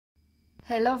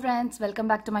Hello friends, welcome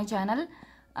back to my channel.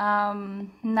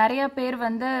 நிறைய பேர்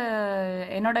வந்து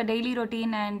என்னோட daily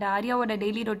routine and ஆர்யாவோட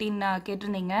daily routine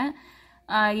கேட்டிருந்தீங்க.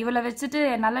 இவளை வச்சுட்டு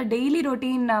என்னால் daily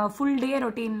routine full day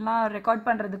ரொட்டீன்லாம் record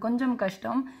பண்ணுறது கொஞ்சம்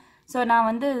கஷ்டம். ஸோ நான்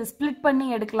வந்து ஸ்ப்ளிட் பண்ணி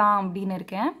எடுக்கலாம் அப்படின்னு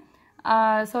இருக்கேன்.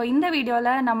 ஸோ இந்த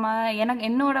வீடியோவில்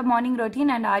என்னோட morning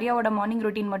routine and ஆர்யாவோட morning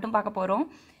routine மட்டும் பார்க்க போகிறோம்.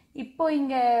 இப்போ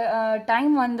இங்கே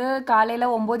டைம் வந்து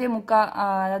காலையில் 9:45,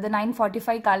 அதாவது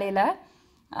 9:45 காலையில்.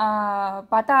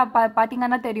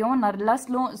 பார்த்தீங்கன்னா தெரியும், நல்லா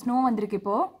ஸ்னோ வந்திருக்கு.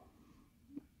 இப்போது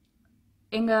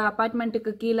எங்கள்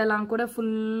அப்பார்ட்மெண்ட்டுக்கு கீழெல்லாம் கூட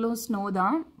ஃபுல்லும் ஸ்னோ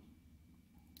தான்.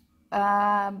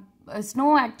 ஸ்னோ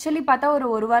ஆக்சுவலி பார்த்தா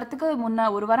ஒரு வாரத்துக்கு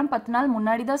ஒரு வாரம் 10 நாள்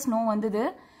முன்னாடி தான் ஸ்னோ வந்தது.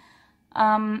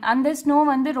 அந்த ஸ்னோ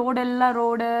வந்து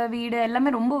ரோடு வீடு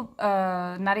எல்லாமே ரொம்ப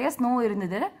நிறைய ஸ்னோ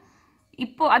இருந்தது.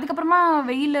 இப்போ அதுக்கப்புறமா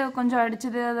வெயில் கொஞ்சம்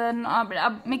அடிச்சது,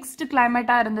 மிக்ஸ்டு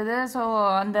கிளைமேட்டாக இருந்தது. ஸோ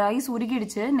அந்த ஐஸ்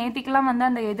உருகிடுச்சு. நேத்திக்கெல்லாம் வந்து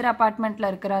அந்த எதிர் அப்பார்ட்மெண்ட்டில்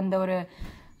இருக்கிற அந்த ஒரு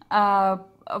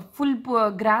ஃபுல்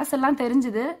கிராஸ் எல்லாம்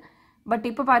தெரிஞ்சுது. பட்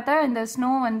இப்போ பார்த்தா இந்த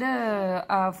ஸ்னோ வந்து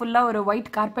ஃபுல்லாக ஒரு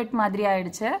ஒயிட் கார்பெட் மாதிரி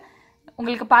ஆயிடுச்சு.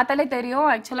 உங்களுக்கு பார்த்தாலே தெரியும்.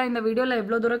 ஆக்சுவலாக இந்த வீடியோவில்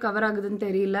எவ்வளோ தூரம் கவர் ஆகுதுன்னு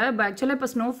தெரியல. பட் ஆக்சுவலாக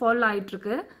இப்போ ஸ்னோஃபால்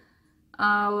ஆகிட்டுருக்கு.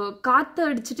 காற்று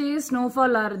அடிச்சுட்டே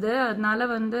ஸ்னோஃபால் ஆகுது. அதனால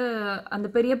வந்து அந்த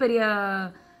பெரிய பெரிய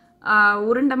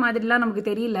உருண்டை மாதிரிலாம் நமக்கு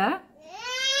தெரியல.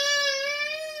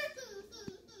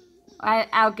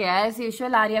 ஓகே, ஆஸ்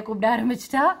யூஷுவல் ஆர்யா கூப்பிட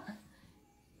ஆரம்பிச்சிட்டா.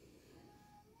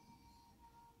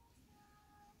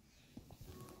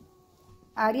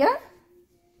 Arya,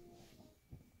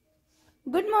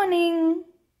 good morning.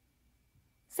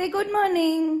 சே குட்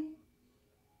மார்னிங்.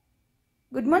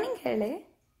 குட் மார்னிங் ಹೇಳೆ.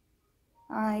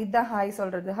 இதுதான் ஹாய்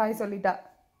சொல்றது. ஹாய் சொல்லிட்டா.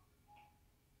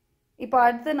 இப்போ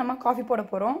அடுத்து நம்ம காஃபி போட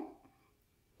போகிறோம்.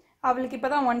 அவளுக்கு இப்போ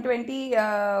தான் 120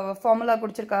 ஃபார்முலா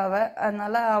குடிச்சிருக்கா அவள்.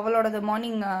 அதனால அவளோடது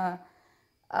மார்னிங்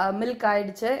மில்க்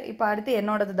ஆயிடுச்சு. இப்போ அடுத்து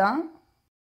என்னோடது தான்.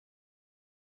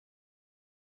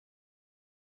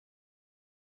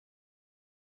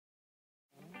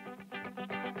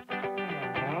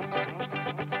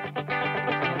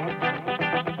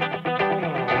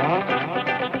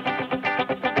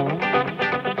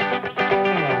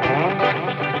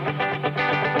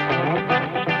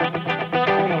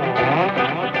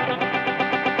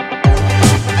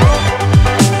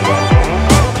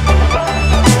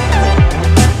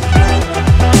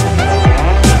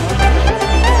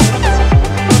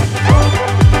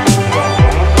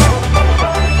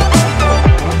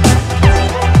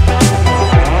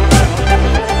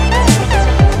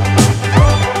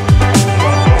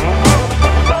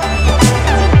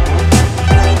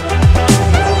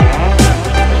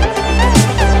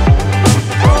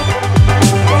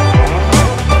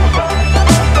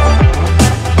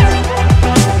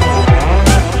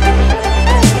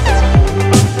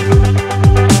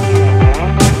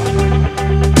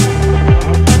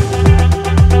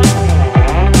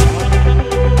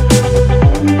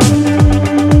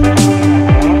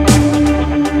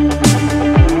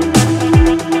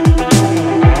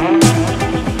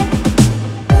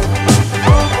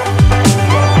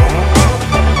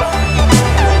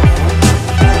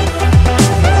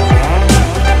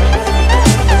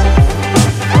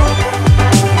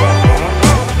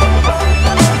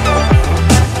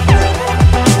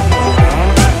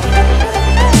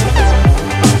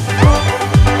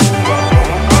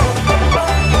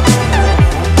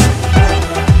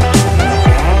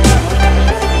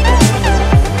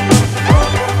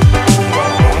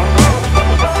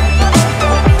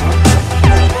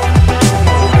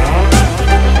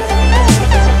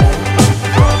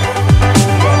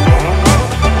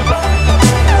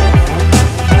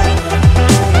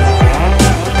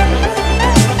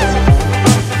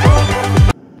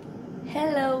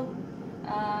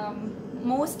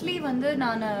 மோஸ்ட்லி வந்து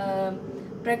நான்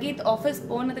பிரகீத் ஆஃபீஸ்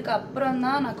போனதுக்கு அப்புறம்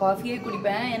தான் நான் காஃபியே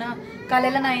குடிப்பேன். ஏன்னா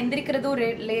காலையில் நான் எந்திரிக்கிறதும்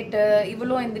லேட்டு,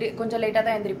 இவ்வளோ கொஞ்சம் லேட்டாக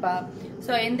தான் எந்திரிப்பா.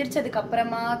 ஸோ எந்திரிச்சதுக்கு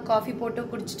அப்புறமா காஃபி போட்டு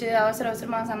குடிச்சிட்டு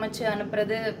அவசரமாக சமைச்சு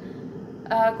அனுப்புறது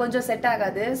கொஞ்சம் செட்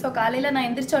ஆகாது. ஸோ காலையில் நான்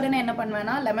எந்திரிச்ச உடனே என்ன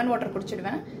பண்ணுவேன்னா lemon water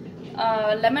குடிச்சிடுவேன்.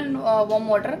 Lemon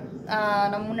warm water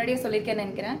நான் முன்னாடியே சொல்லியிருக்கேன்னு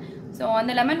நினைக்கிறேன். ஸோ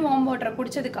அந்த லெமன் வார்ம் வாட்டரை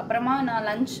குடிச்சதுக்கு அப்புறமா நான்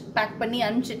லஞ்ச் பேக் பண்ணி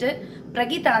அனுப்பிச்சிட்டு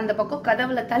பிரகீத்தை அந்த பக்கம்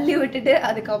கதவுல தள்ளி விட்டுட்டு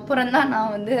அதுக்கப்புறம் தான்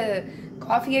நான் வந்து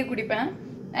காஃபியே குடிப்பேன்.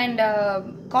 அண்ட்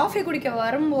காஃபி குடிக்க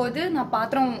வரும்போது நான்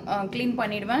பாத்திரம் க்ளீன்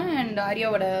பண்ணிடுவேன். அண்ட்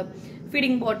ஆர்யாவோட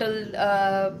ஃபீடிங் பாட்டில்,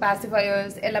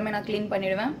 பாசிஃபயர்ஸ் எல்லாமே நான் க்ளீன்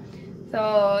பண்ணிடுவேன். ஸோ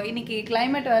இன்னைக்கு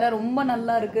கிளைமேட் வேற ரொம்ப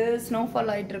நல்லா இருக்கு.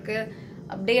 ஸ்னோஃபால் ஆகிட்டு இருக்கு.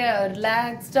 அப்படியே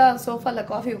ரிலாக்ஸ்டாக சோஃபாவில்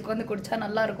காஃபி உட்காந்து குடிச்சா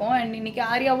நல்லாயிருக்கும். அண்ட் இன்னைக்கு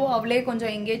ஆர்யாவும் அவளே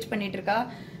கொஞ்சம் என்கேஜ் பண்ணிட்டு இருக்கா.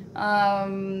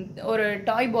 ஒரு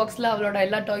டாய் பாக்ஸில் அவளோட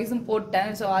எல்லா டாய்ஸும் போட்டேன்.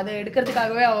 ஸோ அதை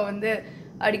எடுக்கிறதுக்காகவே அவள் வந்து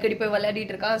அடிக்கடி போய்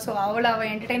விளையாடிட்டு இருக்கா. ஸோ அவளை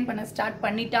என்டர்டெயின் பண்ண ஸ்டார்ட்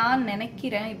பண்ணிட்டான்னு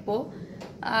நினைக்கிறேன் இப்போது.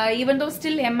 ஈவன் தோ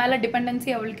ஸ்டில் என் மேலே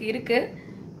டிபெண்டன்சி அவளுக்கு இருக்குது.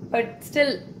 பட்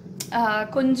ஸ்டில்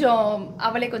கொஞ்சம்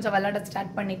அவளே கொஞ்சம் விளையாட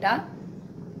ஸ்டார்ட் பண்ணிட்டா.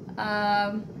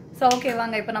 ஸோ ஓகே,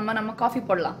 வாங்க இப்போ நம்ம காஃபி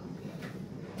போடலாம்.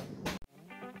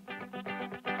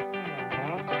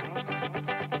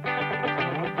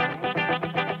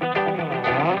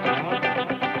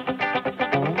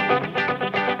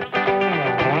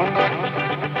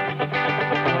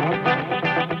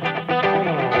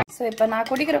 ஸோ இப்போ நான்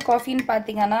குடிக்கிற காஃபின்னு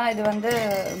பார்த்தீங்கன்னா இது வந்து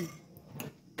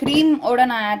க்ரீமோட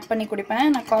நான் ஆட் பண்ணி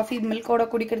குடிப்பேன். நான் காஃபி மில்கோட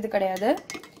குடிக்கிறது கிடையாது.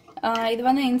 இது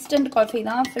வந்து இன்ஸ்டன்ட் காஃபி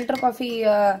தான். ஃபில்டர் காஃபி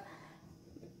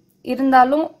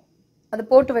இருந்தாலும் அது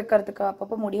போட்டு வைக்கிறதுக்கு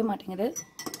அப்பப்போ முடிய மாட்டேங்குது.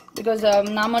 பிகாஸ்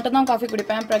நான் மட்டும்தான் காஃபி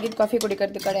குடிப்பேன், பிரகீத் காஃபி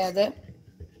குடிக்கிறது கிடையாது.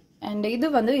 அண்ட்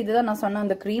இதுதான் நான் சொன்ன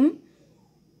அந்த க்ரீம்.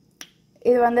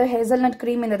 இது வந்து ஹேசல்நட்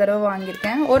க்ரீம் இந்த தடவை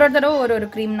வாங்கியிருக்கேன். ஒரு தடவை ஒரு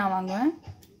க்ரீம் நான் வாங்குவேன்.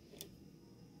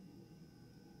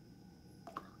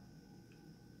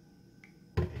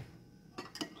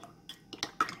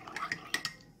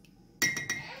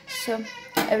 ஸோ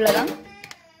எவ்வளோதான்,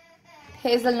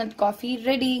 ஹேசல்நட் காஃபி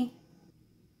ரெடி.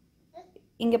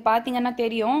 இங்கே பார்த்தீங்கன்னா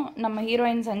தெரியும் நம்ம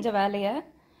ஹீரோயின் செஞ்ச வேலையை.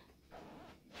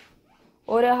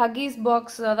 ஒரு ஹக்கீஸ்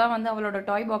பாக்ஸ் தான் வந்து அவளோட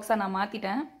டாய் பாக்ஸாக நான்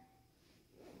மாற்றிட்டேன்.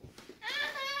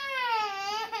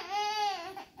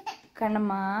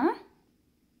 Kannamma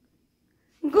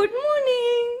good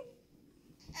morning.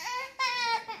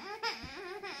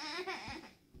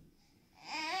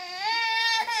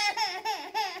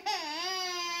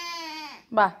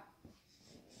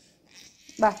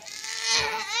 Ba.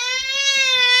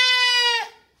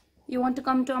 You want to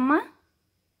come to Amma?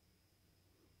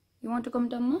 You want to come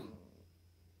to Amma?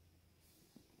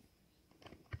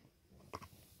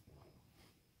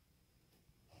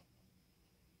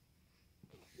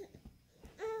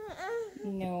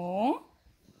 No.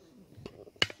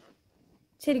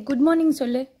 சரி, குட் மார்னிங்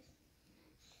சொல்லு.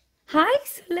 ஹாய்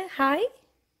சொல்லு.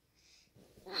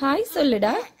 ஹாய்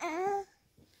சொல்லுடா.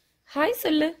 ஹாய்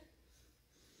சொல்லு.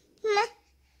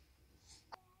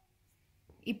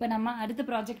 இப்போ நம்ம அடுத்த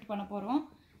ப்ராஜெக்ட் பண்ண போகிறோம்.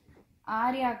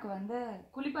 ஆர்யாவுக்கு வந்து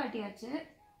குளிப்பாட்டியாச்சு.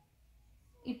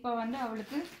 இப்போ வந்து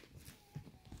அவளுக்கு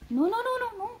no no no no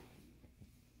no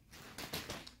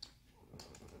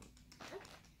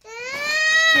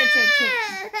சரி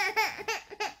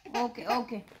ஓகே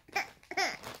ஓகே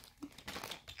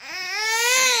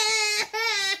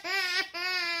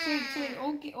சரி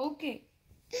ஓகே ஓகே.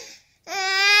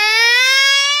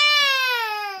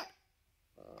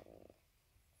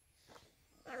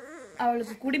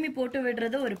 அவளுக்கு குடுமி போட்டு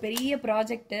விடுறது ஒரு பெரிய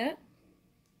ப்ராஜெக்ட்.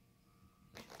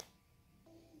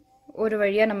 ஒரு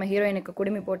வழியா நம்ம ஹீரோயினுக்கு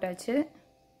குடுமி போட்டாச்சு.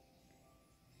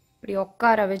 இப்படி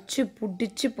உட்கார வச்சு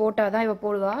புடிச்சு போட்டாதான் இவ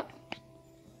போடுவா.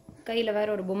 கையில வேற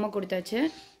ஒரு பொம்மை கொடுத்தாச்சு.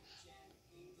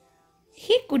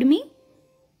 ஹே குடுமி.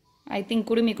 ஐ திங்க்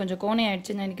குடுமி கொஞ்சம் கோணை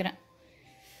ஆயிடுச்சுன்னு நினைக்கிறேன்.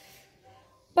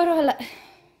 பரவாயில்ல.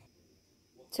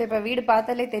 சரி, இப்போ வீடு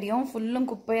பார்த்தாலே தெரியும் ஃபுல்லும்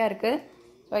குப்பையா இருக்கு.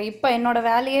 ஸோ இப்போ என்னோட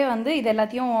வேலையே வந்து இது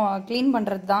எல்லாத்தையும் க்ளீன்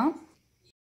பண்ணுறது தான்.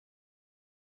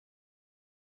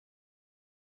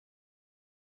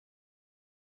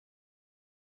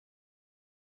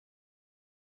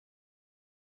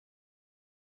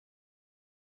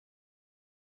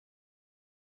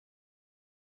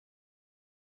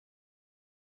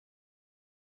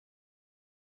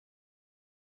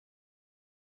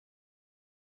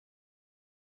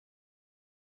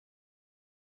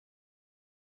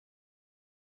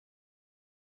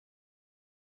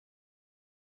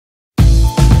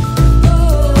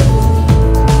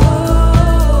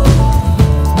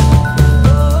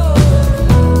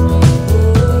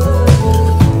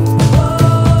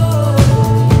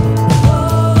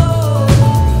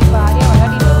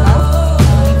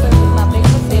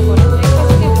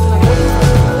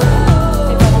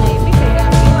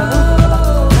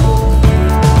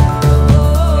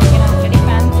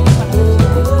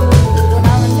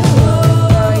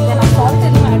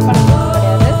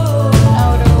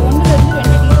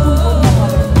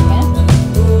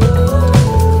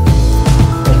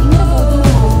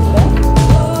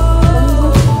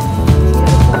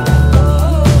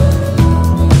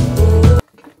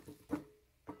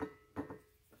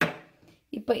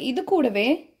 இப்போ இது கூடவே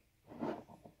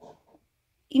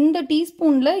இந்த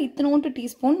டீஸ்பூன்ல இத்தனோண்டு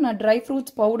டீஸ்பூன் நான் ட்ரை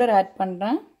ஃப்ரூட்ஸ் பவுடர் ஆட்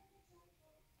பண்றேன்.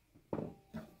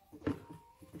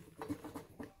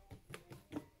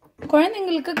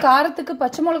 குழந்தைங்களுக்கு காரத்துக்கு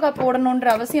பச்சை மிளகாய் போடணுன்ற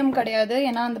அவசியம் கிடையாது.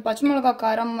 ஏன்னா அந்த பச்சை மிளகாய்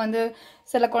காரம் வந்து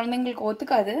சில குழந்தைங்களுக்கு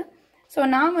ஒத்துக்காது. ஸோ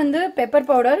நான் வந்து பெப்பர்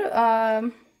பவுடர்,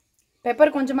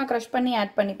 பெப்பர் கொஞ்சமாக க்ரஷ் பண்ணி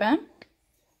ஆட் பண்ணிப்பேன்.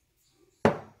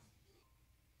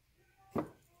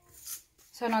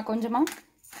 ஸோ நான் கொஞ்சமாக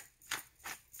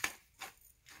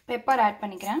பெப்பர் ஆட்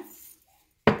பண்ணிக்கிறேன்.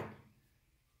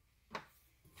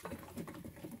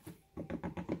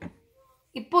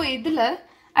 இப்போ இதில்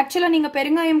ஆக்சுவலாக நீங்கள்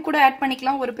பெருங்காயம் கூட ஆட்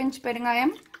பண்ணிக்கலாம், ஒரு பிஞ்ச்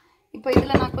பெருங்காயம். இப்போ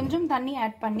இதில் நான் கொஞ்சம் தண்ணி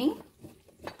ஆட் பண்ணி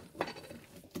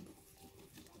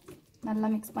நல்லா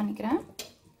மிக்ஸ் பண்ணிக்கிறேன்.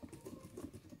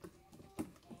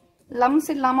 லம்ஸ்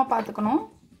இல்லாமல் பார்த்துக்கணும்.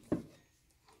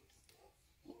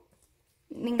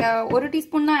 நீங்கள் 1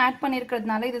 டீஸ்பூன் தான் ஆட்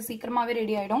பண்ணியிருக்கிறதுனால இது சீக்கிரமாகவே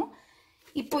ரெடி ஆகிடும்.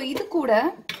 இப்போ இது கூட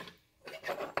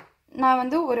நான்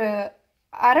வந்து ஒரு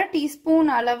 1/2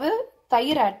 டீஸ்பூன் அளவு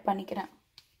தயிர் ஆட் பண்ணிக்கிறேன்.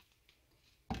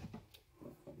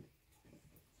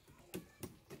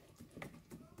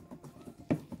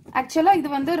 ஆக்சுவலாக இது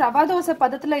வந்து ரவா தோசை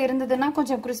பதத்தில் இருந்ததுன்னா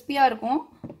கொஞ்சம் கிறிஸ்பியாக இருக்கும்.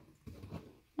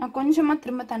 நான் கொஞ்சமாக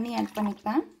திரும்ப தண்ணி ஆட்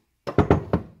பண்ணிப்பேன்.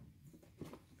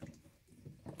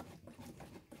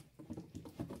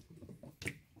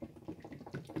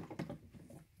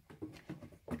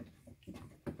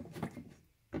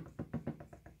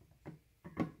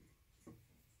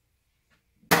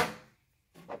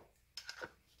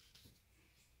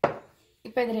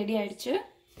 இப்போ இது ரெடி ஆயிடுச்சு.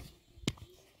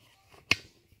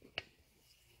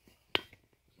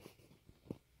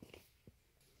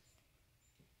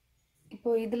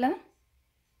 இப்போ இதில்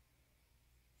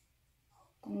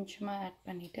கொஞ்சமாக ஆட்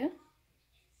பண்ணிவிட்டு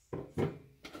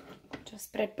கொஞ்சம்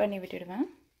ஸ்ப்ரெட் பண்ணி விட்டுடுவேன்.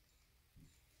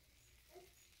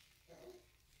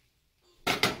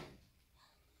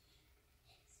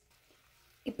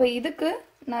 இப்போ இதுக்கு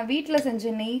நான் வீட்டில்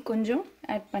செஞ்ச நெய் கொஞ்சம்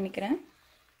ஆட் பண்ணிக்கிறேன்.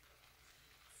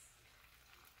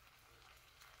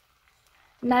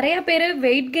 நிறைய பேர்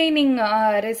வெயிட் கெய்னிங்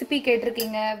ரெசிபி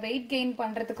கேட்டிருக்கீங்க. வெயிட் கெயின்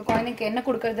பண்ணுறதுக்கு குழந்தைக்கு என்ன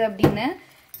கொடுக்கறது அப்படின்னு.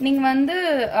 நீங்கள் வந்து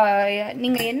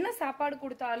நீங்கள் என்ன சாப்பாடு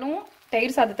கொடுத்தாலும்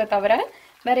தயிர் சாதத்தை தவிர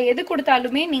வேறு எது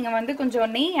கொடுத்தாலுமே நீங்கள் வந்து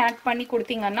கொஞ்சம் நெய் ஆட் பண்ணி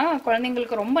கொடுத்தீங்கன்னா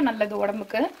குழந்தைங்களுக்கு ரொம்ப நல்லது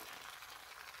உடம்புக்கு.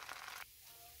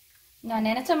 நான்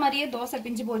நினச்ச மாதிரியே தோசை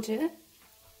பிஞ்சு போச்சு.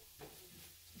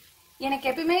 எனக்கு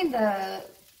எப்பயுமே இந்த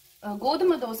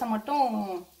கோதுமை தோசை மட்டும்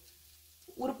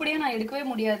உருப்படியாக நான் எடுக்கவே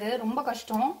முடியாது, ரொம்ப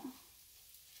கஷ்டம்.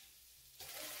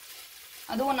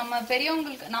 அதுவும் நம்ம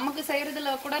பெரியவங்களுக்கு நமக்கு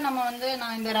செய்யறதுல கூட நம்ம வந்து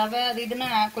நான் இந்த ரவை அது இதுன்னு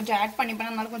கொஞ்சம் ஆட் பண்ணிப்பேன்,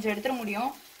 அதனால கொஞ்சம் எடுத்துட முடியும்.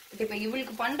 பட் இப்போ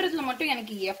இவளுக்கு பண்றதுல மட்டும்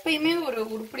எனக்கு எப்பயுமே ஒரு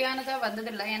உருப்படியானதா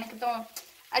வந்ததில்லை. எனக்கு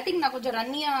ஐ திங்க் நான் கொஞ்சம்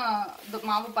ரன்னியா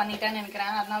மாவு பண்ணிட்டேன்னு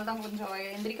நினைக்கிறேன், அதனால தான் கொஞ்சம்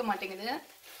எந்திரிக்க மாட்டேங்குது.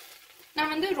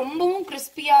 நான் வந்து ரொம்பவும்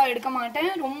கிறிஸ்பியா எடுக்க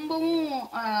மாட்டேன், ரொம்பவும்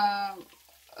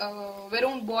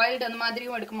வெறும் பாயில்டு அந்த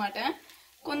மாதிரியும் எடுக்க மாட்டேன்.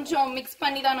 கொஞ்சம் மிக்ஸ்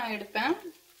பண்ணி தான் நான் எடுப்பேன்.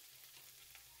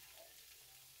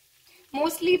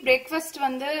 மோஸ்ட்லி பிரேக்ஃபாஸ்ட்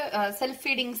வந்து செல்ஃப்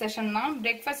ஃபீடிங் செஷன் தான்.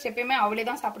 பிரேக்ஃபாஸ்ட் எப்பயுமே அவளே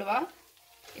தான் சாப்பிடுவா.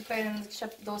 இப்போ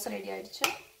தோசை ரெடி ஆயிடுச்சு.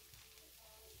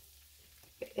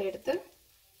 இதை எடுத்து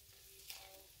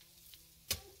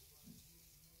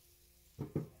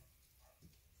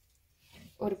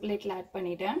ஒரு பிளேட்ல ஆட்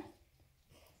பண்ணிட்டேன்.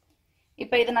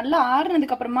 இப்போ இது நல்லா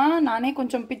ஆறுனதுக்கு அப்புறமா நானே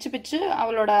கொஞ்சம் பிச்சு பிச்சு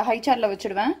அவளோட ஹை சேர்ல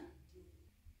வச்சிடுவேன்.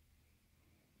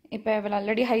 இப்போ அவளை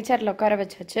ஆல்ரெடி ஹை சேர்ல உட்கார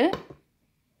வச்சாச்சு.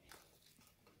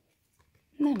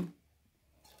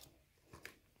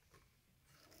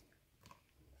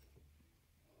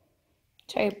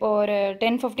 சரி, இப்போ ஒரு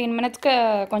 10-15 மினிட்ஸ்க்கு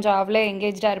கொஞ்சம் அவளே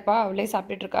எங்கேஜாக இருப்பா, அவளே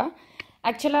சாப்பிட்டுட்டு இருக்கா.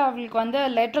 ஆக்சுவலாக அவளுக்கு வந்து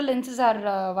லேட்ரல் இன்சிசார்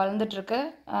வளர்ந்துட்டுருக்கு.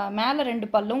 மேலே 2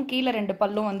 பல்லும் கீழே 2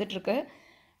 பல்லும் வந்துட்டுருக்கு.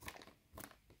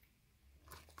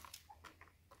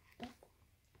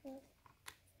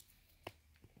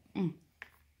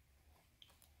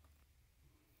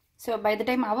 ஸோ பை த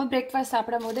டைம் அவள் பிரேக்ஃபாஸ்ட்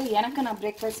சாப்பிடும் போது எனக்கு நான்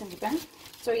பிரேக்ஃபாஸ்ட் செஞ்சுப்பேன்.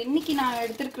 ஸோ இன்றைக்கி நான்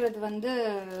எடுத்துருக்கிறது வந்து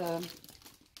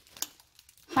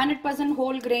 100%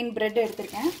 ஹோல் கிரெயின் பிரெட்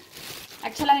எடுத்திருக்கேன்.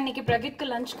 ஆக்சுவலாக இன்றைக்கி பிரகித்க்கு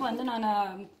லஞ்சுக்கு வந்து நான்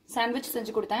சாண்ட்விச்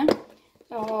செஞ்சு கொடுத்தேன்.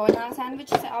 ஸோ நான்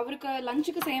சாண்ட்விச் அவருக்கு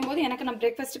லஞ்சுக்கு செய்யும்போது எனக்கு நான்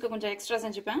பிரேக்ஃபாஸ்ட்டுக்கு கொஞ்சம் எக்ஸ்ட்ரா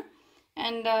செஞ்சுப்பேன்.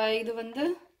 அண்ட்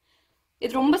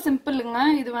இது ரொம்ப சிம்பிளுங்க.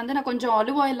 இது வந்து நான் கொஞ்சம்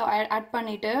ஆலிவ் ஆயில் ஆட்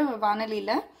பண்ணிவிட்டு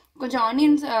வானலியில் கொஞ்சம்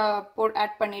ஆனியன்ஸ்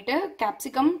ஆட் பண்ணிவிட்டு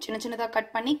கேப்சிகம் சின்ன சின்னதாக கட்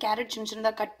பண்ணி, கேரட் சின்ன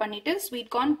சின்னதாக கட் பண்ணிவிட்டு,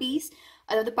 ஸ்வீட் கார்ன், பீஸ்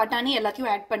அதாவது பட்டாணி எல்லாத்தையும்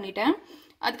ஆட் பண்ணிட்டேன்.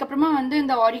 அதுக்கப்புறமா வந்து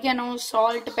இந்த ஆரிகானோ,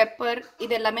 சால்ட், பெப்பர்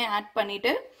இது எல்லாமே ஆட்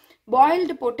பண்ணிவிட்டு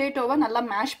பாயில்டு பொட்டேட்டோவை நல்லா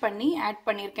மேஷ் பண்ணி ஆட்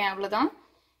பண்ணியிருக்கேன். அவ்வளோதான்.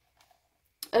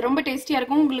 ரொம்ப டேஸ்டியாக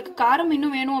இருக்கும். உங்களுக்கு காரம்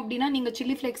இன்னும் வேணும் அப்படின்னா நீங்கள்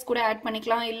சில்லி ஃப்ளேக்ஸ் கூட ஆட்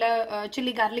பண்ணிக்கலாம், இல்லை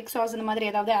சில்லி கார்லிக் சாஸ் இந்த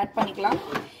மாதிரி ஏதாவது ஆட் பண்ணிக்கலாம்.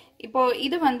 இப்போ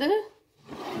இது வந்து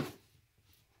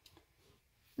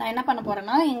நான் என்ன பண்ண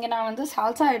போறேன்னா, இங்கே நான் வந்து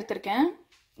சால்சா எடுத்திருக்கேன்.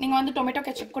 நீங்கள் வந்து டொமேட்டோ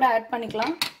கெச்சப் கூட ஆட்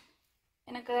பண்ணிக்கலாம்.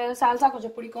 எனக்கு சால்சா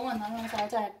கொஞ்சம் பிடிக்கும், அதனால நான்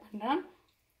சால்சா ஆட் பண்ணுறேன்.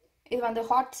 இது வந்து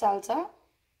ஹாட் சால்சா,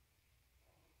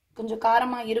 கொஞ்சம்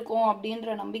காரமாக இருக்கும்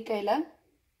அப்படின்ற நம்பிக்கையில்.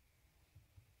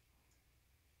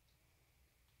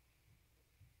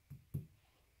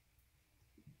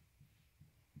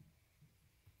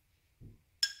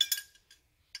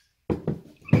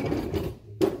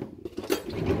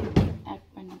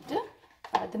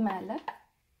 மேலே.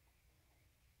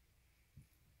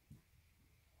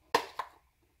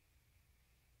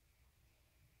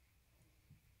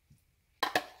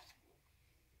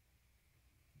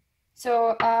 ஸோ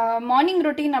மார்னிங்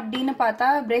ரொட்டீன் அப்படின்னு பார்த்தா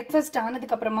பிரேக்ஃபாஸ்ட்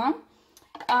ஆனதுக்கப்புறமா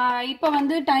இப்போ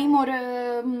வந்து டைம் ஒரு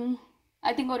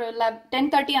ஐ திங்க் ஒரு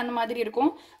 10:30 அந்த மாதிரி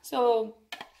இருக்கும். ஸோ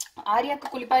ஆர்யாவுக்கு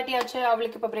குளிப்பாட்டியாச்சு,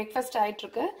 அவளுக்கு இப்போ பிரேக்ஃபாஸ்ட்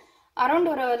ஆகிட்டுருக்கு.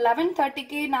 அரௌண்ட் ஒரு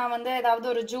 11:30க்கு நான் வந்து ஏதாவது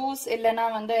ஒரு ஜூஸ் இல்லைன்னா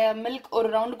வந்து மில்க் ஒரு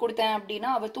ரவுண்டு கொடுத்தேன் அப்படின்னா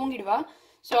அவள் தூங்கிடுவா.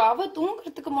 ஸோ அவள்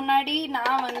தூங்குறதுக்கு முன்னாடி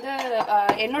நான் வந்து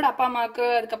என்னோட அப்பா அம்மாவுக்கு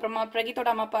அதுக்கப்புறமா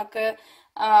பிரகீத்தோட அம்மா அப்பாவுக்கு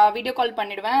வீடியோ கால்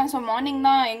பண்ணிடுவேன். ஸோ மார்னிங்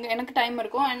தான் எனக்கு டைம்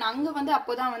இருக்கும். அண்ட் அங்கே வந்து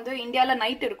அப்போ தான் வந்து இந்தியாவில்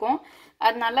நைட் இருக்கும்.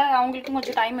 அதனால அவங்களுக்கும்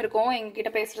கொஞ்சம் டைம் இருக்கும்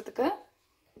எங்ககிட்ட பேசுறதுக்கு.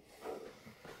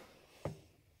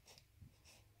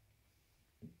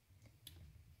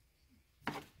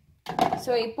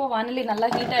 ஸோ இப்போ வானிலை நல்லா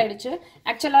ஹீட் ஆயிடுச்சு.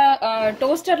 ஆக்சுவலாக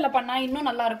டோஸ்டரில் பண்ணால் இன்னும்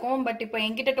நல்லா இருக்கும். பட் இப்போ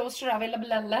என்கிட்ட டோஸ்டர்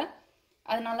அவைலபிளாக இல்லை.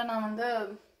 அதனால நான் வந்து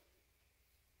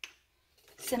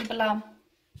சிம்பிளாக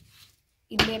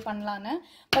இதுலேயே பண்ணலான்னு.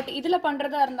 பட் இதில்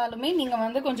பண்ணுறதா இருந்தாலுமே நீங்கள்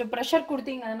வந்து கொஞ்சம் ப்ரெஷர்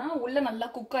கொடுத்தீங்கன்னா உள்ளே நல்லா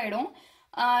குக் ஆகிடும்.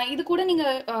 இது கூட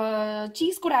நீங்கள்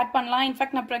சீஸ் கூட ஆட் பண்ணலாம்.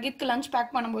 இன்ஃபேக்ட் நான் பிரகீத்க்கு லஞ்ச்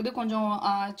பேக் பண்ணும்போது கொஞ்சம்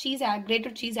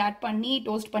கிரேட்டட் சீஸ் ஆட் பண்ணி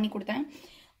டோஸ்ட் பண்ணி கொடுத்தேன்.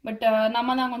 பட்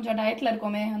நம்ம தான் கொஞ்சம் டயட்டில்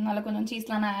இருக்கோமே, அதனால கொஞ்சம்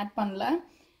சீஸ்லாம் நான் ஆட் பண்ணல.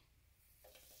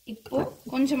 இப்போது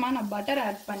கொஞ்சமாக நான் பட்டர்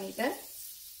ஆட் பண்ணிவிட்டு,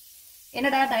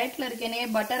 என்னடா டயட்டில் இருக்கேனே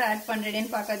பட்டர் ஆட்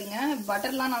பண்ணுறேன்னு பார்க்காதீங்க.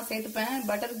 பட்டர்லாம் நான் சேர்த்துப்பேன்,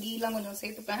 பட்டர் கீலாம் கொஞ்சம்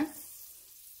சேர்த்துப்பேன்.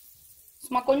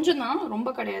 சும்மா கொஞ்சம் தான், ரொம்ப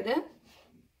கிடையாது.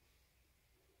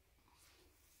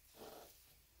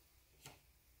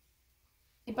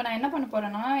 இப்போ நான் என்ன பண்ண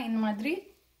போறேன்னா இந்த மாதிரி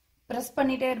ப்ரெஸ்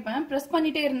பண்ணிட்டே இருப்பேன். ப்ரெஸ்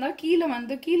பண்ணிட்டே இருந்தால்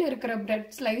கீழே இருக்கிற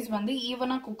பிரெட் ஸ்லைஸ் வந்து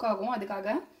ஈவனாக குக் ஆகும்.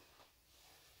 அதுக்காக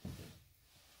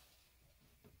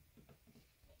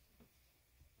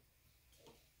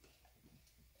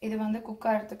இது வந்து குக்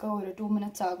ஆகிறதுக்கு ஒரு 2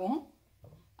 minutes ஆகும்.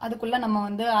 அதுக்குள்ள நம்ம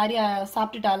வந்து ஆர்யா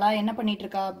சாப்பிட்டுட்டாளா, என்ன பண்ணிட்டு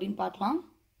இருக்கா அப்படின்னு பார்க்கலாம்.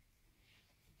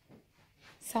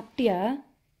 சாப்பிட்டியா?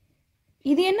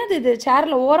 இது என்னது? இது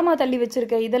சேர்ல ஓரமா தள்ளி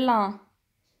வச்சிருக்க இதெல்லாம்.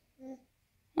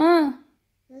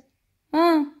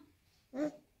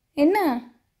 என்ன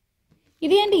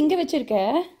இது? ஏன்டி இங்க வச்சிருக்க?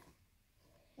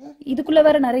 இதுக்குள்ள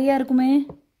வேற நிறைய இருக்குமே.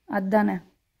 அதுதானே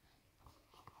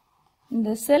இந்த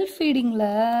செல்ஃப்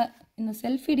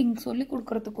ஃபீடிங் சொல்லி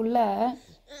கொடுக்கறதுக்குள்ள.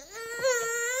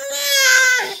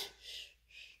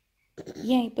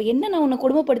 ஏன் இப்ப என்ன நான் உன்னை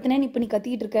கொடுமைப்படுத்தினேன்னு இப்ப நீ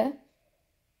கத்திக்கிட்டு இருக்க?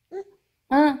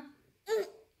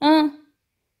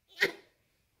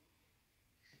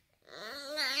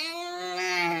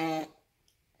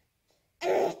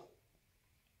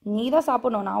 நீ தான்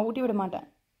சாப்பிடணும், நான் ஊட்டி விட மாட்டேன்.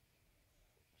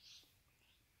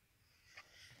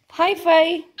 ஹை-ஃபை.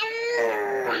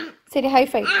 சரி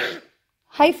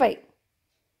ஹை-ஃபை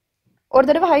ஒரு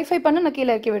தடவை ஹை-ஃபை பண்ண, நான்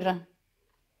கீழே இறக்கி விடுறேன்.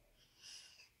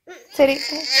 சரி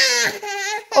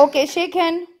ஓகே. ஷேக்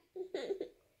ஹேண்ட்.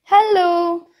 ஹலோ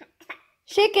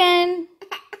ஷேக் ஹேண்ட்.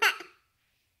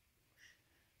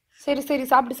 சரி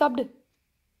சாப்பிடு.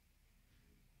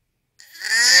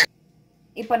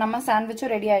 இப்போ நம்ம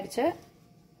சாண்ட்விச்சும் ரெடி ஆயிடுச்சு.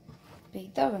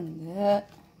 இதை வந்து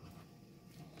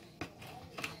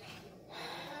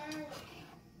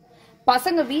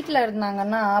பசங்க வீட்டில்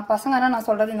இருந்தாங்கன்னா, நான்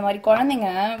சொல்றது இந்த மாதிரி குழந்தைங்க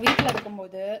வீட்டில்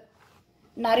இருக்கும்போது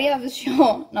நிறைய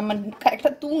விஷயம் நம்ம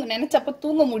கரெக்டாக நினைச்சப்ப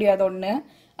தூங்க முடியாது ஒன்று.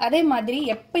 அதே மாதிரி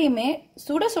எப்பயுமே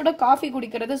சுட சுட காஃபி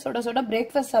குடிக்கிறது, சுட சுட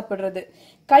பிரேக்ஃபாஸ்ட் சாப்பிடுறது,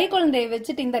 கை குழந்தைய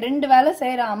வச்சுட்டு இந்த 2 வேலை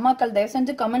செய்யற அம்மாக்கள் தயவு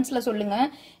செஞ்சு கமெண்ட்ஸ்ல சொல்லுங்க.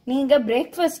 நீங்க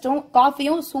பிரேக்ஃபாஸ்டும்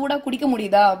காஃபியும் சூடா குடிக்க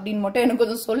முடியுதா அப்படின்னு மட்டும் எனக்கு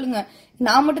கொஞ்சம் சொல்லுங்க.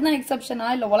 நான் மட்டும் தான் எக்ஸப்ஷனா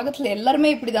இல்ல உலகத்துல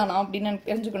எல்லாருமே இப்படிதானா அப்படின்னு எனக்கு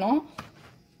தெரிஞ்சுக்கணும்.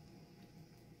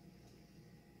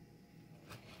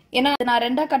 ஏன்னா நான்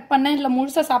 2ஆ கட் பண்ணேன், இல்ல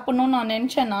முழுசா சாப்பிடணும்னு நான்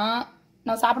நினைச்சேன்னா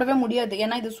நான் சாப்பிடவே முடியாது.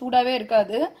 ஏன்னா இது சூடாவே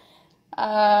இருக்காது.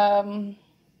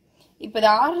 இப்போ இது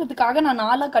ஆறுறதுக்காக நான்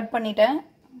 4ஆ கட் பண்ணிட்டேன்.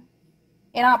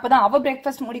 ஏன்னா அப்பதான் அவ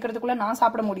பிரேக்ஃபாஸ்ட் முடிக்கிறதுக்குள்ள நான்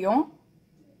சாப்பிட முடியும்.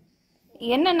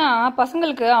 என்னன்னா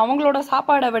பசங்களுக்கு அவங்களோட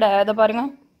சாப்பாடை விட இதை பாருங்க,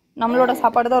 நம்மளோட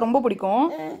சாப்பாடு தான் ரொம்ப பிடிக்கும்.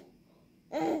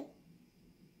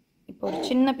 இப்போ ஒரு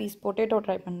சின்ன பீஸ் பொட்டேட்டோ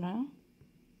ட்ரை பண்றேன்.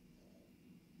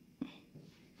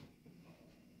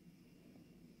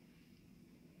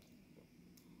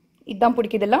 இதான்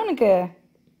பிடிக்குதுல்ல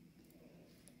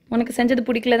உனக்கு செஞ்சது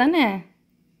பிடிக்கல தானே?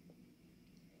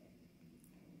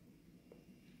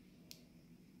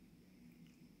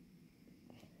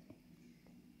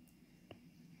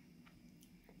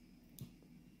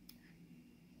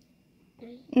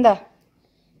 இந்தா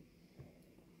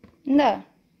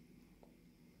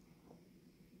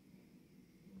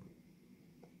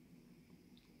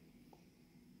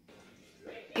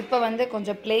இப்போ வந்து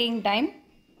கொஞ்சம் playing time.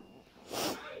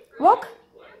 Walk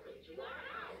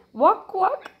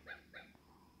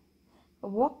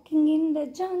Walking in the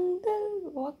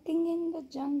jungle, walking in the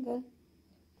jungle.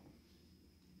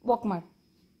 Walk, Mar.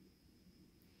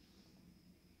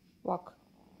 Walk.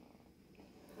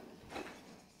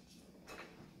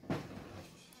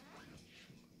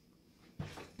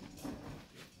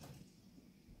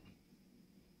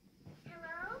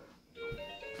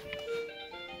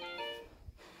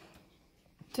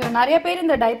 So நிறைய பேர்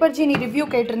இந்த டைப்பர் ஜீனி ரிவ்யூ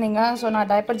கேட்டிருந்தீங்க. ஸோ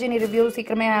நான் டைப்பர் ஜீனி ரிவ்யூ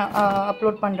சீக்கிரமே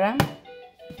அப்லோட் பண்ணுறேன்.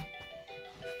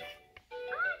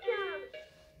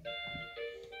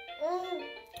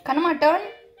 Kannamma turn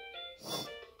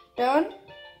turn.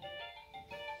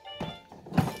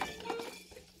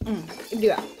 இப்படி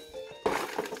வா.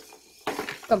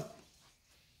 கம்.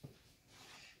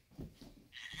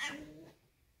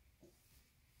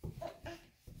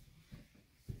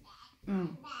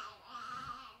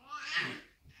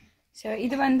 ஸோ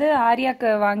இது வந்து ஆர்யாக்கு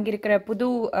வாங்கியிருக்கிற புது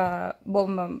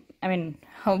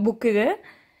புக். இது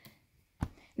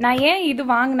நான் ஏன் இது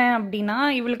வாங்கினேன் அப்படின்னா,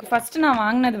 இவளுக்கு ஃபர்ஸ்ட் நான்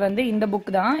வாங்கினது வந்து இந்த புக்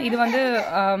தான். இது வந்து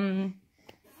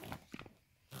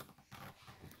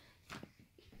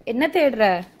என்ன தேடுற?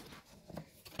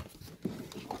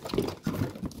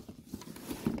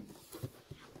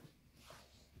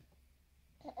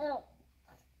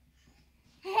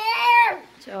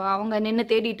 ஸோ அவங்க நின்று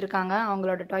தேடிட்டு இருக்காங்க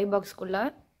அவங்களோட டாய் பாக்ஸ்குள்ள.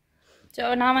 ஸோ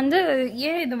நான் வந்து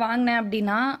ஏன் இது வாங்கினேன்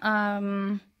அப்படின்னா,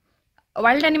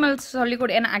 வைல்ட் அனிமல்ஸ்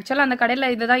சொல்லிக்கூட ஏன்னா ஆக்சுவலாக அந்த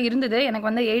கடையில் இது தான் இருந்தது. எனக்கு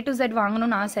வந்து A to Z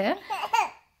வாங்கணும்னு ஆசை.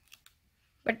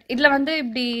 பட் இதில் வந்து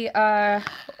இப்படி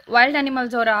வைல்ட்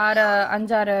அனிமல்ஸ் ஒரு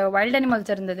 5-6 வைல்ட்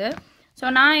அனிமல்ஸ் இருந்தது. ஸோ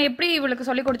நான் எப்படி இவளுக்கு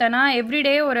சொல்லி கொடுத்தேன்னா,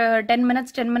 எவ்ரிடே ஒரு 10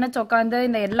 மினிட்ஸ் உட்காந்து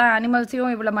இந்த எல்லா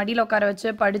அனிமல்ஸையும் இவளை மடியில் உட்கார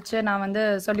வச்சு படித்து நான் வந்து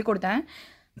சொல்லி கொடுத்தேன்.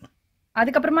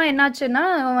 அதுக்கப்புறமா என்னாச்சுன்னா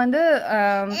வந்து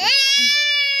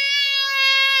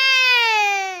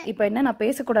இப்போ என்ன நான்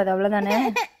பேசக்கூடாது அவ்வளோதானே.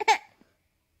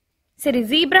 சரி,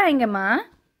 ஜீப்ரா எங்கம்மா?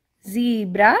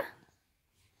 Zebra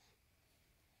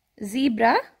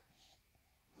zebra.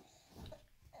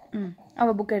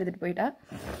 அவள் புக்கை எடுத்துகிட்டு போயிட்டா.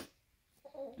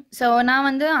 ஸோ நான்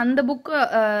வந்து அந்த புக்கு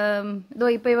இதோ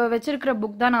இப்போ இவ வச்சிருக்கிற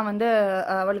புக் தான் நான் வந்து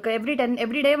அவளுக்கு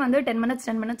எவ்ரிடே வந்து 10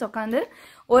 மினிட்ஸ் உட்காந்து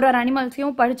ஒரு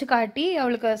அனிமல்ஸையும் படித்து காட்டி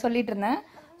அவளுக்கு சொல்லிட்டு இருந்தேன்.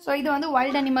 ஸோ இது வந்து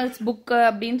வைல்ட் அனிமல்ஸ் புக்கு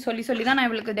அப்படின்னு சொல்லி தான் நான்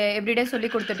இவளுக்கு எவ்ரிடே சொல்லி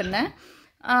கொடுத்துட்டு இருந்தேன்.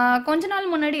 கொஞ்ச நாள்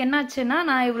முன்னாடி என்னாச்சுன்னா,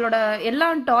 நான் இவளோட எல்லா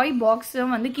டாய்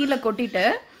பாக்ஸும் வந்து கீழே கொட்டிட்டு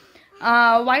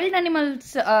வைல்ட்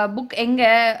அனிமல்ஸ் புக்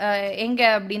எங்கே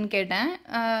அப்படின்னு கேட்டேன்.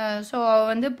 ஸோ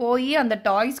வந்து போய் அந்த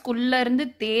டாய்ஸ்குள்ளேருந்து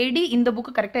தேடி இந்த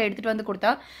புக்கு கரெக்டாக எடுத்துகிட்டு வந்து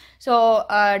கொடுத்தா. ஸோ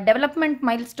டெவலப்மெண்ட்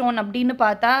மைல்ஸ்டோன் அப்படின்னு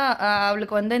பார்த்தா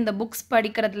அவளுக்கு வந்து இந்த புக்ஸ்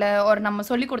படிக்கிறதுல ஒரு நம்ம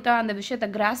சொல்லி கொடுத்தா அந்த விஷயத்தை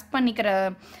கிராஸ்ப் பண்ணிக்கிற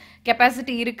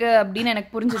கெப்பாசிட்டி இருக்குது அப்படின்னு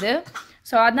எனக்கு புரிஞ்சுது.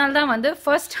 ஸோ அதனால தான் வந்து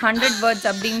ஃபர்ஸ்ட் 100 வேர்ட்ஸ்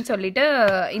அப்படின்னு சொல்லிட்டு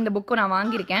இந்த புக்கு நான்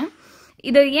வாங்கியிருக்கேன்.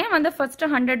 இது ஏன் வந்து ஃபர்ஸ்ட்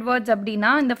 100 வேர்ட்ஸ்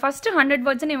அப்படின்னா, இந்த ஃபர்ஸ்ட் 100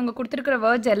 வேர்ட்ஸ்ன்னு இவங்க கொடுத்துருக்கிற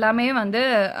வேர்ட்ஸ் எல்லாமே வந்து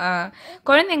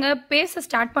குழந்தைங்க பேச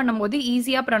ஸ்டார்ட் பண்ணும்போது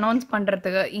ஈஸியாக ப்ரொனவுன்ஸ்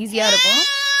பண்ணுறதுக்கு ஈஸியாக இருக்கும்.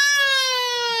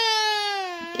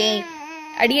 ஏய்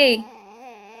அடியே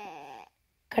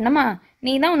கண்ணம்மா,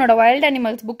 நீ தான் உன்னோட வைல்ட்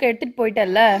அனிமல்ஸ் புக்கை எடுத்துகிட்டு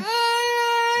போயிட்டல்ல,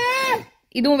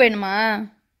 இதுவும் வேணுமா?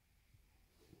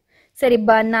 சரி,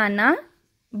 பனானா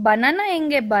பனானா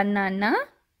எங்கே? பனானா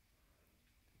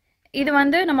இது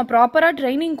வந்து நம்ம ப்ராப்பராக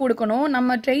ட்ரைனிங் கொடுக்கணும்.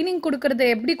 நம்ம ட்ரைனிங் கொடுக்கறது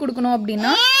எப்படி கொடுக்கணும்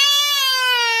அப்படின்னா,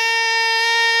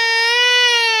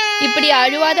 இப்படி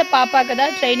அழுவாத பாப்பாக்கு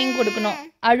தான் ட்ரைனிங் கொடுக்கணும்.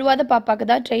 அழுவாத பாப்பாக்கு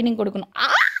தான் ட்ரைனிங் கொடுக்கணும்.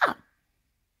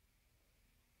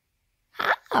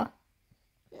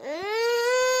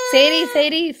 சரி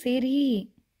சரி சரி.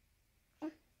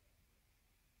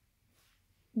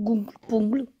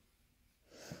 பொங்கலு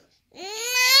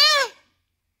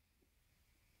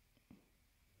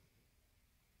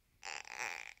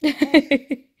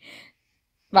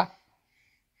வா.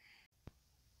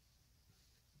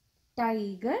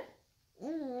 டைகர்,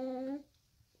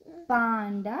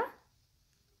 பாண்டா.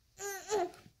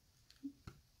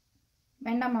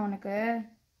 வேண்டாமா உனக்கு?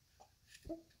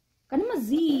 கண்ணுமா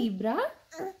zebra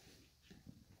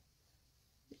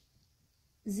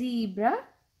zebra.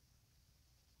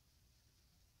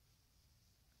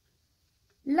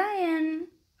 lion,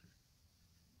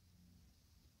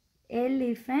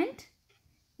 elephant.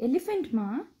 elephant ma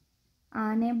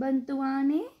ಆನೆ ಬಂತು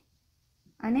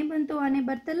ಆನೆ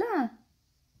ಬರ್ತಲ್ಲ,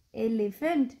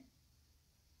 elephant.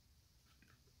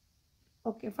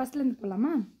 ஓகே, ஃபர்ஸ்ட்ல இருந்து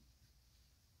போலாமா?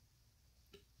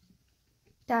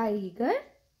 டைகர்.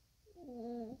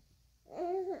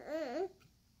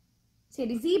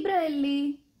 சரி, ஜீப்ரா எல்லி.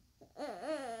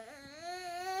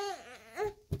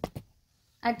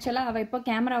 ஆக்சுவலாக அவள் இப்போ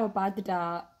கேமராவை பார்த்துட்டா.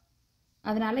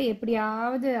 அதனால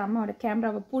எப்படியாவது அம்மாவோட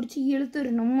கேமராவை பிடிச்சி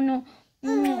இழுத்துடணும்.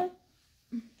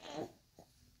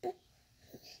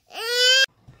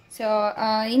 ஸோ ஸோ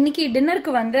இன்னைக்கு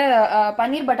டின்னருக்கு வந்து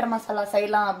பன்னீர் பட்டர் மசாலா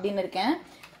செய்யலாம் அப்படின்னு இருக்கேன்.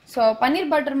 ஸோ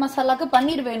பன்னீர் பட்டர் மசாலாவுக்கு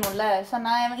பன்னீர் வேணும்ல. ஸோ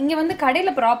நான் இங்கே வந்து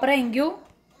கடையில் ப்ராப்பராக எங்கேயும்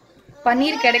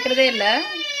பன்னீர் கிடைக்கிறதே இல்லை.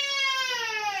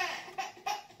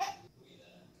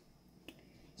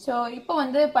 ஸோ இப்போ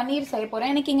வந்து பன்னீர் செய்ய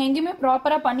போகிறேன். எனக்கு இங்கே எங்கேயுமே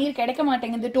ப்ராப்பராக பன்னீர் கிடைக்க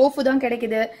மாட்டேங்குது, டோஃபு தான்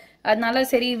கிடைக்குது. அதனால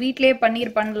சரி வீட்டிலே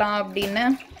பன்னீர் பண்ணலாம் அப்படின்னு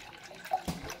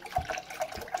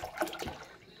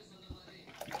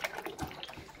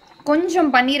கொஞ்சம்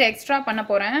பன்னீர் எக்ஸ்ட்ரா பண்ண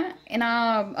போகிறேன். ஏன்னா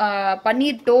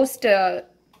பன்னீர் டோஸ்ட்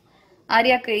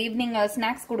ஆர்யாக்கு ஈவினிங்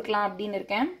ஸ்நாக்ஸ் கொடுக்கலாம் அப்படின்னு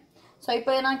இருக்கேன். ஸோ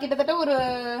இப்போ நான் கிட்டத்தட்ட ஒரு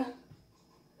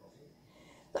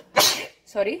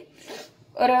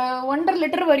 1.5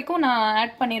 லிட்டர் வரைக்கும் நான்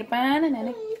ஆட் பண்ணியிருப்பேன்னு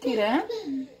நினைக்கிறேன்.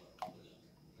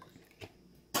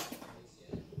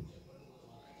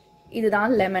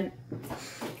 இதுதான் லெமன்.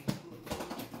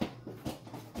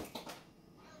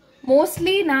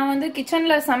 மோஸ்ட்லி நான் வந்து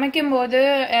கிச்சன்ல சமைக்கும் போது,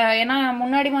 ஏன்னா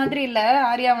முன்னாடி மாதிரி இல்லை,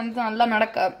 ஆர்யா வந்து நல்லா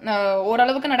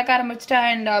ஓரளவுக்கு நடக்க ஆரம்பிச்சிட்டா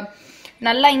அண்ட்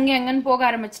நல்லா இங்க எங்கன்னு போக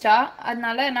ஆரம்பிச்சிட்டா.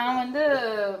 அதனால நான் வந்து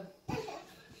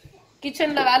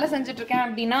கிச்சன்ல வேலை செஞ்சுட்டு இருக்கேன்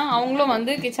அப்படின்னா அவங்களும்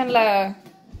வந்து கிச்சன்ல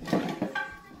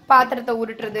பாத்திரத்தை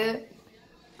உருட்டுறது,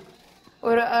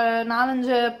 ஒரு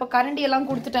 4-5 இப்போ கரண்டி எல்லாம்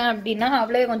கொடுத்துட்டேன் அப்படின்னா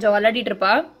அவளே கொஞ்சம் விளையாடிட்டு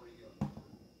இருப்பா.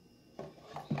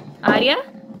 Arya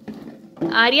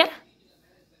Arya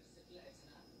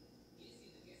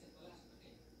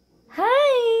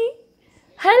hi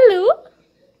hello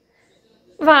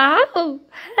wow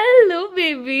hello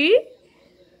baby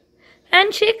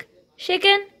and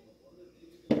shake hand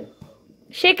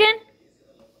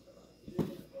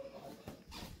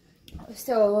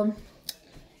so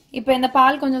இப்போ இந்த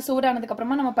பால் கொஞ்சம் சூடானதுக்கு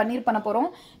அப்புறமா நம்ம பன்னீர் பண்ண போறோம்.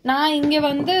 நான் இங்க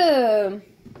வந்து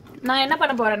நான் என்ன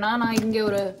பண்ண போறேன்னா, நான் இங்க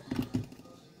ஒரு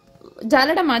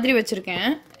ஜல்லடை மாதிரி வச்சிருக்கேன்.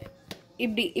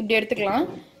 இப்படி எடுத்துக்கலாம்.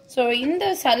 ஸோ இந்த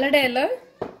சல்லடையில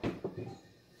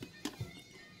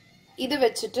இது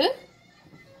வச்சுட்டு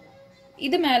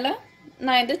இது மேல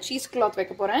நான் இந்த சீஸ் கிளாத்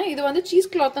வைக்க போறேன். இது வந்து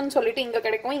சீஸ் கிளாத்னு சொல்லிட்டு இங்க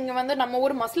கிடைக்கும். இங்க வந்து நம்ம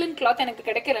ஊர் மஸ்லின் கிளாத் எனக்கு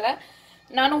கிடைக்கல.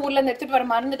 நானும் ஊர்ல இருந்து எடுத்துட்டு வர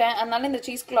மறந்துட்டேன். அதனால இந்த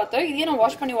சீஸ் கிளாத் இதையே நான்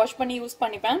வாஷ் பண்ணி யூஸ்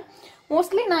பண்ணிப்பேன்.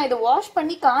 மோஸ்ட்லி நான் இதை வாஷ்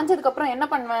பண்ணி காஞ்சதுக்கு அப்புறம் என்ன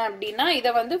பண்ணுவேன் அப்படின்னா,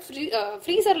 இதை வந்து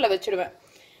ஃப்ரீசர்ல வச்சிடுவேன்.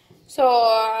 ஸோ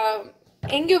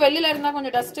எங்கேயும் வெளியில இருந்தா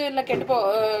கொஞ்சம் டஸ்ட் இல்லை கெட்டு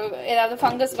ஏதாவது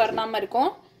ஃபங்கஸ் வராம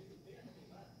இருக்கும்.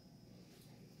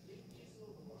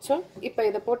 ஸோ இப்போ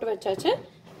இதை போட்டு வச்சாச்சு.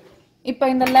 இப்போ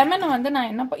இந்த லெமனை வந்து நான்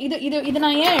என்ன இது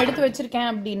நான் ஏன் எடுத்து வச்சிருக்கேன்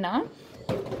அப்படின்னா,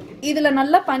 இதுல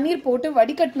நல்லா பன்னீர் போட்டு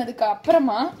வடிகட்டினதுக்கு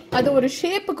அப்புறமா அது ஒரு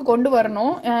ஷேப்புக்கு கொண்டு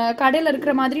வரணும். கடையில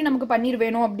இருக்கிற மாதிரி நமக்கு பன்னீர்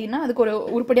வேணும் அப்படின்னா அதுக்கு ஒரு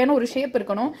உருப்படியான ஒரு ஷேப்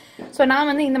இருக்கணும். ஸோ நான்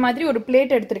வந்து இந்த மாதிரி ஒரு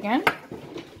பிளேட் எடுத்திருக்கேன்.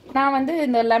 நான் வந்து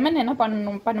இந்த லெமன் என்ன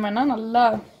பண்ணுவேன்னா, நல்லா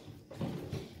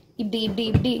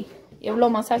இப்படி எவ்வளோ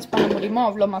மசாஜ் பண்ண முடியுமோ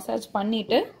அவ்வளோ மசாஜ்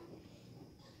பண்ணிட்டு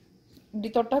இப்படி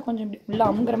தொட்டா கொஞ்சம் இப்படி உள்ள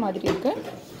அமுங்குற மாதிரி இருக்கு.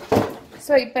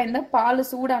 ஸோ இப்போ இந்த பால்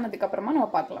சூடானதுக்கு அப்புறமா நம்ம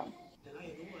பார்க்கலாம்.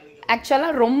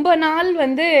 ஆக்சுவலாக ரொம்ப நாள்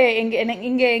வந்து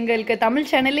எங்களுக்கு தமிழ்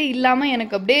சேனலே இல்லாமல்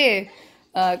எனக்கு அப்படியே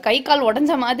கை கால்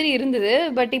உடஞ்ச மாதிரி இருந்தது.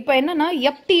 பட் இப்போ என்னன்னா,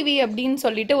 எப் டிவி அப்படின்னு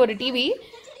சொல்லிட்டு ஒரு டிவி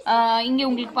இங்கே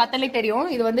உங்களுக்கு பார்த்தாலே தெரியும்,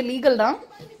 இது வந்து லீகல் தான்.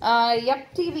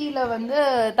 எப் டிவியில் வந்து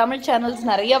தமிழ் சேனல்ஸ்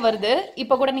நிறைய வருது.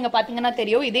 இப்போ கூட நீங்கள் பார்த்தீங்கன்னா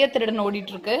தெரியும், இதய திருடன்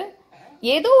ஓடிட்டு இருக்கு.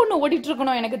 ஏதோ ஒன்று ஓடிட்டு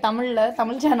இருக்கணும் எனக்கு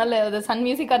தமிழ் சேனல். அது சன்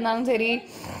மியூசிக்காக இருந்தாலும் சரி,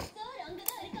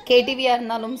 கேடிவியா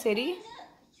இருந்தாலும் சரி.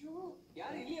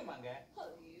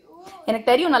 எனக்கு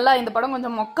தெரியும் நல்லா இந்த படம்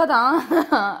கொஞ்சம் மொக்க தான்,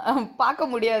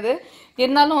 பார்க்க முடியாது.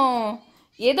 இருந்தாலும்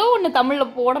ஏதோ ஒன்று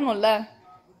தமிழில் போடணும்ல.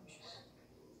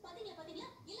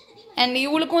 அண்ட்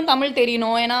இவளுக்கும் தமிழ்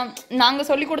தெரியணும். ஏன்னா நாங்கள்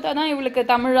சொல்லி கொடுத்தாதான் இவளுக்கு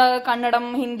தமிழ,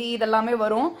 கன்னடம், ஹிந்தி இதெல்லாமே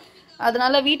வரும்.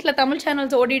 அதனால வீட்டில் தமிழ்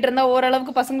சேனல்ஸ் ஓடிட்டு இருந்தா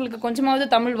ஓரளவுக்கு பசங்களுக்கு கொஞ்சமாவது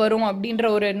தமிழ் வரும் அப்படின்ற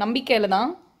ஒரு நம்பிக்கையில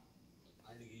தான்.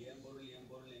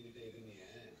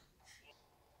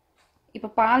 இப்போ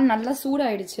பால் நல்லா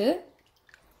சூடாயிடுச்சு.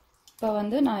 இப்போ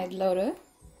வந்து நான் இதில் ஒரு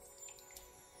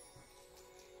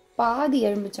பாதி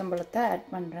எலுமிச்சம்பழத்தை ஆட்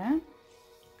பண்ணுறேன்.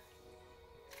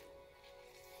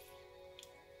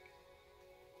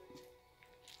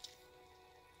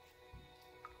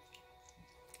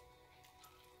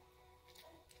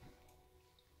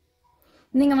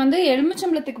 நீங்கள் வந்து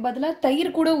எலுமிச்சம்பழத்துக்கு பதிலாக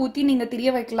தயிர் கூட ஊற்றி நீங்கள் திரிய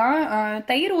வைக்கலாம்.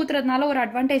 தயிர் ஊற்றுறதுனால ஒரு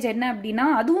அட்வான்டேஜ் என்ன அப்படின்னா,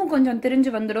 அதுவும் கொஞ்சம்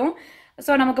திரிஞ்சு வந்துடும்.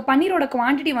 ஸோ நமக்கு பன்னீரோட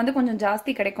குவான்டிட்டி வந்து கொஞ்சம்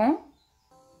ஜாஸ்தி கிடைக்கும்.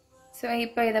 ஸோ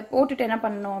இப்போ இதை போட்டுட்டு என்ன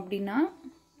பண்ணணும் அப்படின்னா,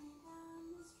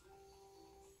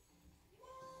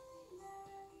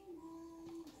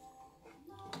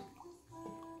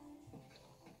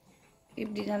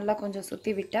 இப்படி நல்லா கொஞ்சம்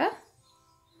சுற்றி விட்டால்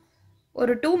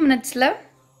ஒரு 2 மினிட்ஸில்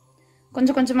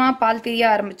கொஞ்சம் கொஞ்சமாக பால் திரிய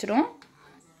ஆரம்பிச்சிடும்.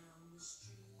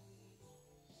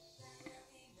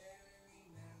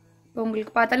 இப்போ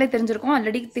உங்களுக்கு பார்த்தாலே தெரிஞ்சிருக்கும்,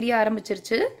 ஆல்ரெடி திரிய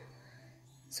ஆரம்பிச்சிருச்சு.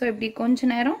 ஸோ இப்படி கொஞ்ச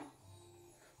நேரம்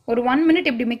ஒரு 1 minute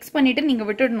இப்படி மிக்ஸ் பண்ணிவிட்டு நீங்கள்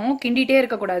விட்டுடணும், கிண்டிகிட்டே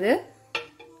இருக்கக்கூடாது.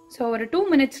 ஸோ ஒரு 2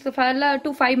 minutes இல்லை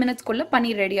 5 minutesக்குள்ளே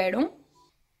பன்னீர் ரெடி ஆகிடும்.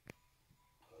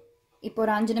 இப்போ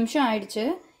ஒரு 5 நிமிஷம் ஆயிடுச்சு.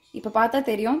 இப்போ பார்த்தா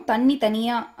தெரியும் தண்ணி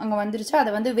தனியாக அங்கே வந்துருச்சு.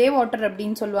 அதை வந்து வே வாட்டர்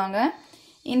அப்படின்னு சொல்லுவாங்க.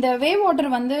 இந்த வே வாட்டர்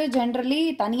வந்து ஜென்ரலி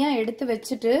தனியாக எடுத்து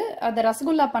வச்சுட்டு அதை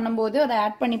ரசகுல்லா பண்ணும்போது அதை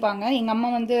ஆட் பண்ணிப்பாங்க. எங்கள்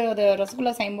அம்மா வந்து அதை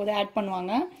ரசகுல்லா செய்யும்போது ஆட்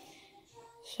பண்ணுவாங்க.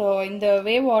 ஸோ இந்த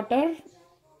வே வாட்டர்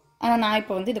நான்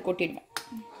இப்போ வந்து இதை கொட்டிடுவேன்.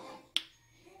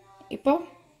 இப்போ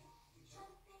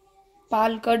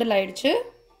பால் கர்டில் ஆயிடுச்சு.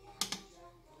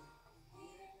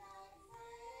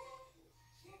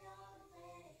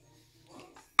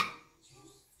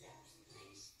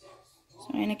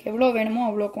 எனக்கு எவ்வளோ வேணுமோ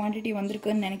அவ்வளோ குவான்டிட்டி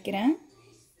வந்திருக்குன்னு நினைக்கிறேன்.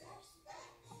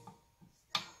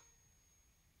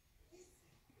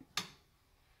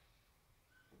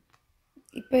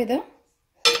 இப்போ இதை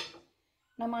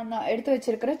நம்ம எடுத்து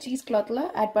வச்சிருக்கிற சீஸ் கிளாத்தில்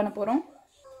ஆட் பண்ண போகிறோம்.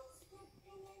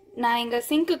 நான் இங்கே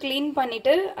சிங்க்கு க்ளீன்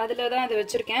பண்ணிவிட்டு அதில் தான் அதை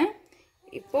வச்சுருக்கேன்.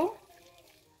 இப்போ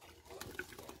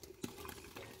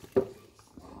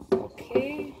ஓகே,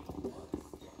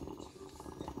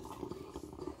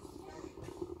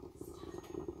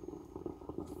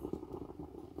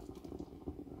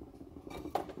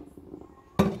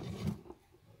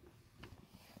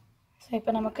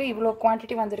 இப்போ நமக்கு இவ்வளோ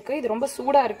குவான்டிட்டி வந்திருக்கு. இது ரொம்ப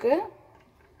சூடாக இருக்குது.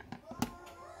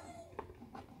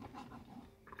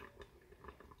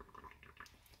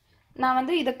 நான்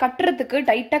வந்து இதை கட்டுறதுக்கு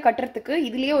டைட்டாக கட்டுறதுக்கு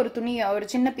இதுலேயே ஒரு துணி ஒரு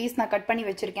சின்ன பீஸ் நான் கட் பண்ணி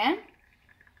வச்சுருக்கேன்.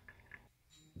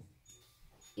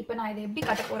 இப்போ நான் இதை எப்படி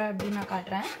கட்ட போகிறேன் அப்படின்னு நான்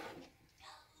காட்டுறேன்.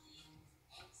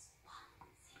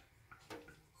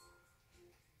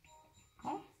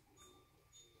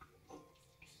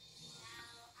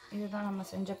 இதுதான் நம்ம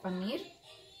செஞ்ச பன்னீர்.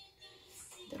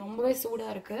 இது ரொம்பவே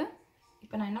சூடாக இருக்குது.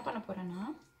 இப்போ நான் என்ன பண்ண போகிறேன்னா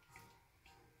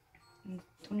இந்த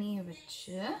துணியை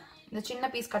வச்சு இந்த சின்ன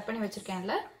பீஸ் கட் பண்ணி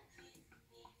வச்சுருக்கேன்ல,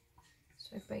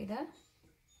 ஸோ இப்போ இதை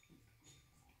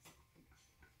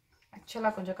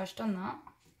ஆக்சுவலாக கொஞ்சம் கஷ்டம்தான்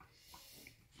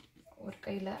ஒரு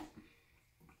கையில்.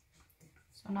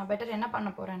 ஸோ நான் பெட்டர் என்ன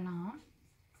பண்ண போகிறேன்னா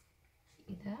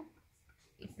இதை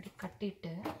இப்படி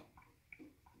கட்டிட்டு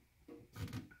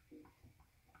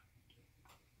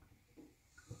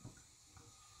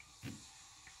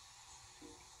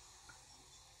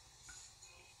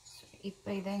இப்போ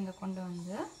இதை இங்கே கொண்டு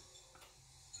வந்து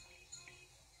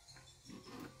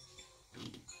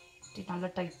நல்லா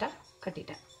டைட்டாக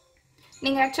கட்டிட்டேன்.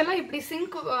 நீங்கள் ஆக்சுவலாக இப்படி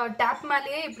சிங்க் டேப்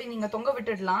மேலேயே இப்படி நீங்கள் தொங்க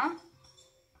விட்டுடலாம்.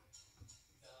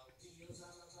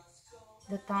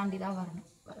 இதை தாண்டி தான் வரணும்.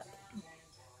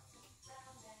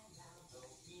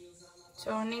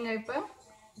 ஸோ நீங்கள் இப்போ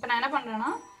நான் என்ன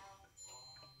பண்ணுறேன்னா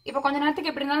இப்போ கொஞ்ச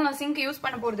நேரத்துக்கு எப்படி இருந்தாலும் நான் சிங்க் யூஸ்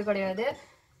பண்ண போகிறது கிடையாது.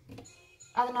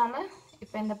 அதனால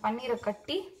இப்போ இந்த பன்னீரை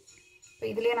கட்டி இப்போ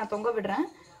இதுலேயே நான் தொங்க விடுறேன்.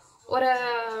 ஒரு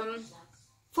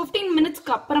 15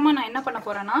 minutesக்கு அப்புறமா நான் என்ன பண்ண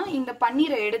போகிறேன்னா இந்த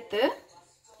பன்னீரை எடுத்து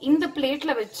இந்த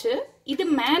பிளேட்டில் வச்சு இது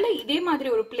மேலே இதே மாதிரி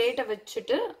ஒரு பிளேட்டை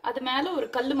வச்சுட்டு அது மேலே ஒரு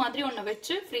கல் மாதிரி ஒன்று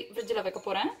வச்சு ஃப்ரிட்ஜில் வைக்க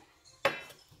போகிறேன்.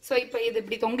 ஸோ இப்போ இது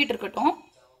இப்படி தொங்கிட்டு இருக்கட்டும்.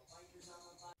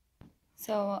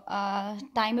 ஸோ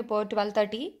டைம் இப்போ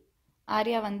 12:30.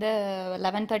 ஆர்யா வந்து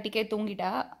 11:30க்கே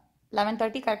தூங்கிட்டா.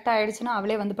 11:30 கரெக்டாக ஆயிடுச்சுன்னா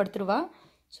அவளே வந்து படுத்துருவா.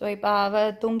 ஸோ இப்போ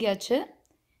அவள் தூங்கியாச்சு.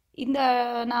 இந்த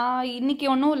நான் இன்னைக்கு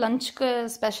ஒன்றும் லஞ்சுக்கு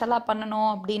ஸ்பெஷலாக பண்ணணும்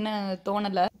அப்படின்னு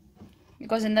தோணலை.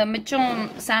 பிகாஸ் இந்த மிச்சம்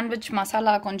சாண்ட்விச்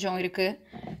மசாலா கொஞ்சம் இருக்குது.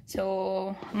 ஸோ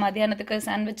மத்தியானத்துக்கு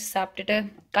சாண்ட்விச் சாப்பிட்டுட்டு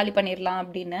காலி பண்ணிடலாம்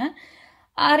அப்படின்னு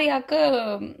ஆர்யாவுக்கு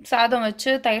சாதம்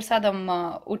வச்சு தயிர் சாதம்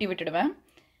ஊட்டி விட்டுடுவேன்.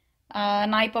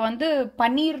 நான் இப்போ வந்து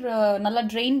பன்னீர் நல்லா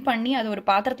ட்ரெயின் பண்ணி அது ஒரு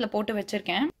பாத்திரத்தில் போட்டு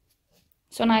வச்சுருக்கேன்.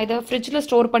 ஸோ நான் இதை ஃப்ரிட்ஜில்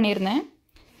ஸ்டோர் பண்ணியிருந்தேன்.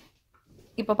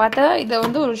 இப்போ பார்த்தா இதை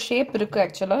வந்து ஒரு ஷேப் இருக்குது.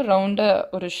 ஆக்சுவலாக ரவுண்டாக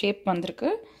ஒரு ஷேப் வந்திருக்கு.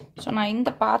 ஸோ நான்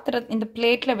இந்த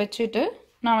பிளேட்டில் வச்சுட்டு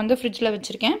நான் வந்து ஃப்ரிட்ஜில்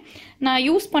வச்சுருக்கேன். நான்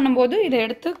யூஸ் பண்ணும்போது இதை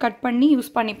எடுத்து கட் பண்ணி யூஸ்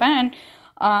பண்ணிப்பேன். அண்ட்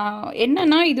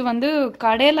என்னென்னா இது வந்து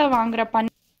கடையில் வாங்குகிற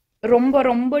ரொம்ப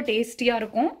ரொம்ப டேஸ்டியாக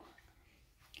இருக்கும்.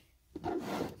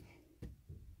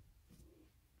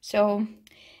 ஸோ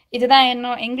இதுதான்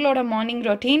எங்களோட மார்னிங்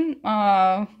ரொட்டீன்.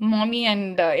 மாமி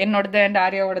அண்ட் என்னோடது அண்ட்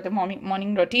ஆர்யாவோடது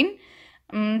மார்னிங் ரொட்டீன்.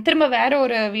 திரும்ப வேற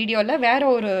ஒரு வீடியோவில் வேற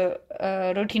ஒரு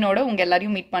ரொட்டீனோட உங்கள்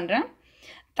எல்லாரையும் மீட் பண்ணுறேன்.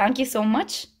 Thank you so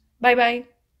much. Bye bye.